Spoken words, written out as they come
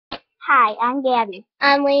Hi, I'm Gabby.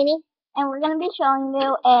 I'm Lainey. And we're going to be showing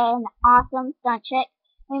you an awesome stunt trick.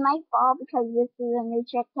 We might fall because this is a new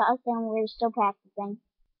trick to us and we're still practicing.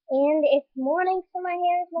 And it's morning, so my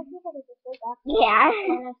hair is messy because I just woke up. Yeah.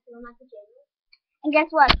 And I'm still in my pajamas. And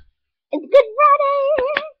guess what? It's Good Friday!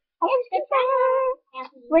 It's Good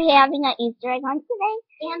Friday! We're having an Easter egg hunt today.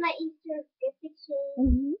 And my Easter gift exchange.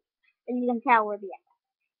 Mm-hmm. And you can tell we're the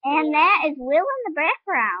And that is Will in the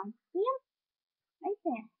background. See him? Right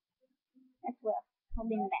there. That's Will.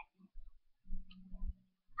 Holding the back.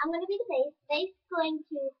 I'm going to be the base. Base is going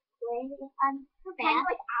to lay on her back. Kind of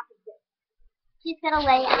like opposite. She's going to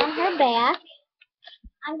lay on her back.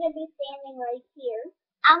 I'm going to be standing right here.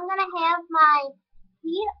 I'm going to have my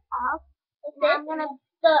feet up. I'm going to,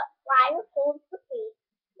 the wire holds the feet.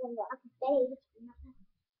 And the base.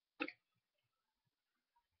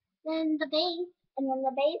 Then the base. And then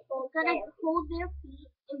the base holds going to hold their feet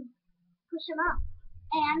and push them up.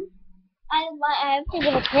 And I have to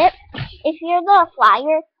give a tip. If you're the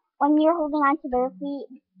flyer, when you're holding onto their feet,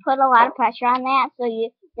 put a lot of pressure on that so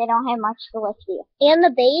they don't have much to lift you. And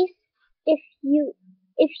the base, if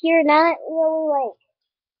you're not really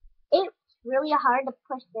it's really hard to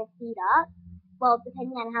push their feet up. Well,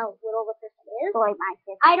 depending on how little the person is. Like my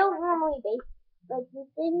sister. I don't normally base these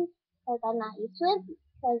things because I'm not used to it.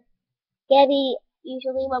 Because Gabby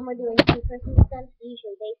usually when we're doing two-person stunts,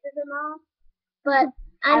 usually bases them all. But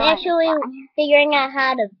I'm actually figuring out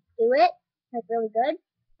how to do it, like really good.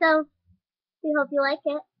 So we hope you like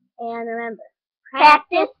it, and remember,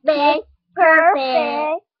 practice makes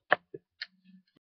perfect.